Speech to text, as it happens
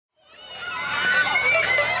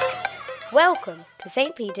Welcome to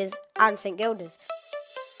St. Peter's and St. Gildas,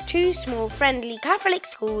 two small friendly Catholic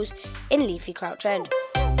schools in leafy Crouch End.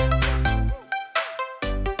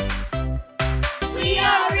 We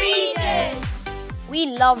are readers! We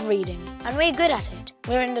love reading and we're good at it.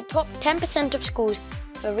 We're in the top 10% of schools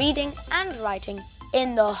for reading and writing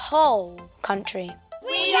in the whole country.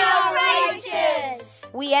 We are writers!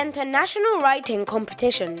 We enter national writing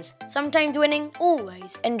competitions, sometimes winning,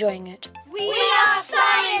 always enjoying it. We are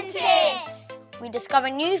scientists! We discover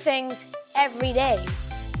new things every day.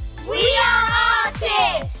 We are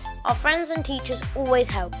artists! Our friends and teachers always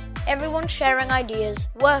help, everyone sharing ideas,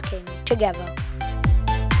 working together.